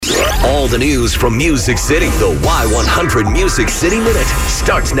All the news from Music City. The Y100 Music City Minute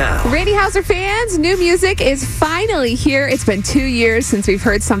starts now. Randy Houser fans, new music is finally here. It's been 2 years since we've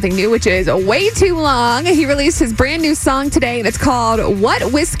heard something new, which is way too long. He released his brand new song today, and it's called What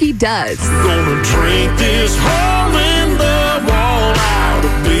Whiskey Does. Gonna drink this hole in the wall out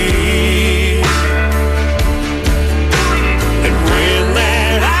of beer. And when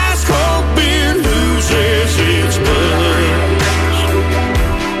that ice cold beer loses its buzz,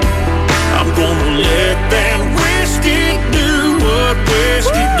 I'm gonna let that whiskey do what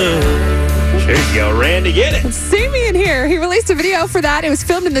whiskey does. There you go, Randy, get it. See me in here. He released a video for that. It was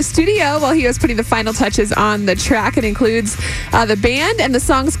filmed in the studio while he was putting the final touches on the track. It includes the band and the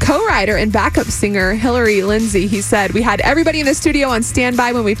song's co-writer and backup singer, Hillary Lindsay. He said, "We had everybody in the studio on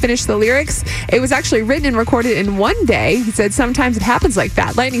standby when we finished the lyrics. It was actually written and recorded in one day." He said, "Sometimes it happens like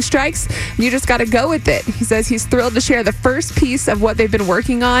that. Lightning strikes, and you just got to go with it." He says he's thrilled to share the first piece of what they've been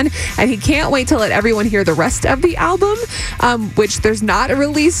working on, and he can't wait to let everyone hear the rest of the album, which there's not a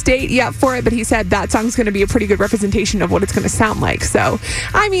release date yet for it, but he said that song's going to be a pretty good representation of what it's going to sound like. So,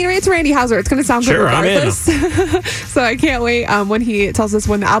 I mean, it's Randy Houser. It's going to sound good regardless. So I can't wait when he tells us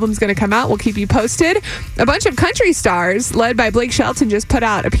when the album's going to come out. We'll keep you posted. A bunch of country stars, led by Blake Shelton, just put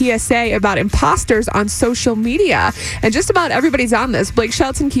out a PSA about imposters on social media. And just about everybody's on this. Blake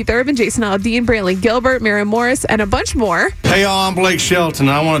Shelton, Keith Urban, Jason Aldean, Brantley Gilbert, Miriam Morris, and a bunch more. Hey, y'all, I'm Blake Shelton,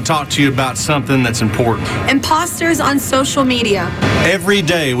 and I want to talk to you about something that's important. Imposters on social media. Every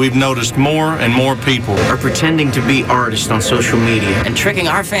day, we've noticed more and more people are pretending to be artists on social media and tricking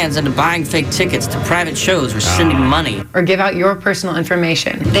our fans into buying fake tickets to private shows or sending money. Or give out your personal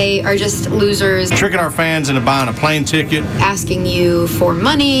information. They are just losers. Tricking our fans into buying a plane ticket. Asking you for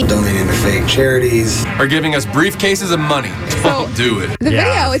money. Donating to fake charities. Or giving us briefcases of money. Don't do it. The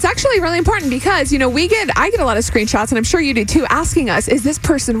video, it's actually really important because, I get a lot of screenshots, and I'm sure you do too, asking us, is this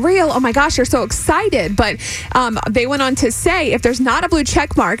person real? Oh my gosh, they're so excited. But they went on to say, if there's not a blue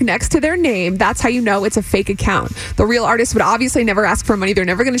check mark next to their name, that's how you know it's a fake account. The real artist would obviously never ask for money. They're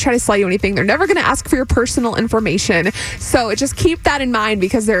never going to try to sell you anything. They're never going to ask for your personal information. So just keep that in mind,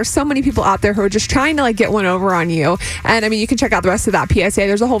 because there are so many people out there who are just trying to get one over on you. And I mean, you can check out the rest of that PSA.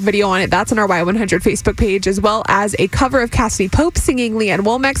 There's a whole video on it. That's on our Y100 Facebook page, as well as a cover of Cassidy Pope singing Leanne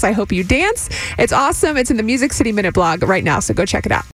Womack's I Hope You Dance. It's awesome. It's in the Music City Minute blog right now, so go check it out.